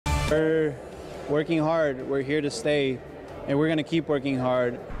We're working hard, we're here to stay, and we're going to keep working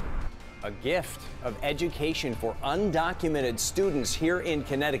hard. A gift of education for undocumented students here in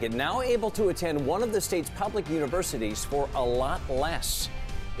Connecticut, now able to attend one of the state's public universities for a lot less.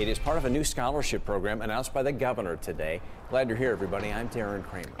 It is part of a new scholarship program announced by the governor today. Glad you're here, everybody. I'm Darren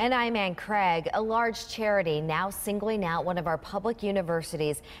Kramer. And I'm Ann Craig. A large charity now singling out one of our public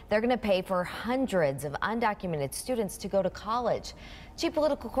universities. They're going to pay for hundreds of undocumented students to go to college. Chief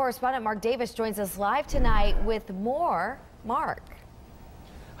Political Correspondent Mark Davis joins us live tonight with more. Mark.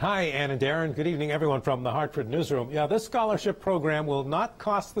 Hi, Ann and Darren. Good evening, everyone from the Hartford Newsroom. Yeah, this scholarship program will not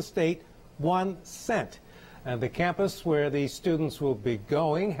cost the state 1 cent. And the campus where these students will be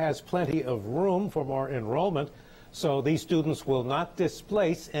going has plenty of room for more enrollment, so these students will not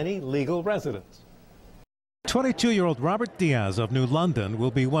displace any legal residents. 22-year-old Robert Diaz of New London will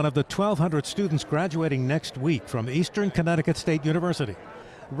be one of the 1,200 students graduating next week from Eastern Connecticut State University.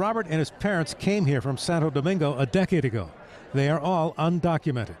 Robert and his parents came here from Santo Domingo a decade ago. They are all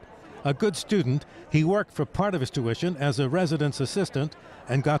undocumented. A good student, he worked for part of his tuition as a residence assistant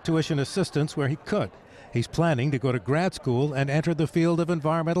and got tuition assistance where he could. He's planning to go to grad school and enter the field of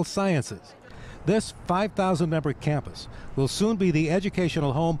environmental sciences. This 5,000-member campus will soon be the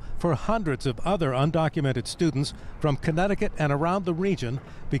educational home for hundreds of other undocumented students from Connecticut and around the region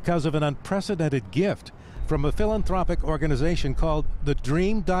because of an unprecedented gift from a philanthropic organization called the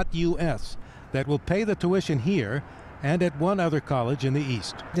Dream.us that will pay the tuition here and at one other college in the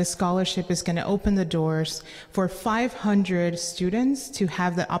East. This scholarship is going to open the doors for 500 students to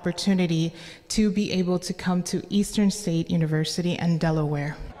have the opportunity to be able to come to Eastern State University and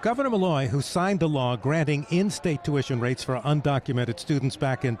Delaware. Governor Malloy, who signed the law granting in-state tuition rates for undocumented students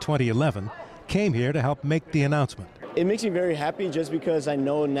back in 2011, came here to help make the announcement. It makes me very happy just because I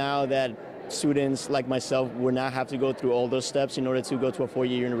know now that students like myself will not have to go through all those steps in order to go to a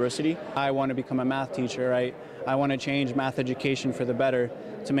four-year university. I want to become a math teacher, right? I want to change math education for the better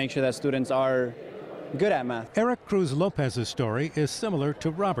to make sure that students are good at math. Eric Cruz Lopez's story is similar to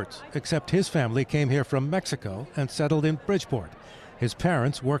Robert's, except his family came here from Mexico and settled in Bridgeport. His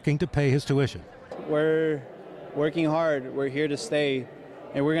parents working to pay his tuition. We're working hard, we're here to stay,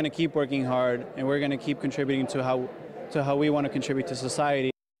 and we're going to keep working hard, and we're going to keep contributing to how we want to contribute to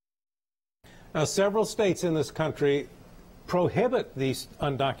society. Now, several states in this country prohibit these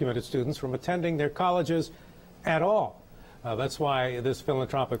undocumented students from attending their colleges at all. That's why this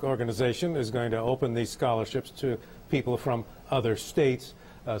philanthropic organization is going to open these scholarships to people from other states.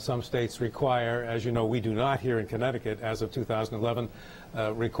 Some states require, as you know, we do not here in Connecticut as of 2011,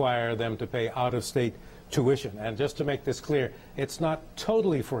 require them to pay out-of-state tuition. And just to make this clear, it's not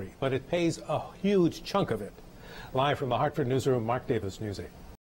totally free, but it pays a huge chunk of it. Live from the Hartford Newsroom, Mark Davis, News 8.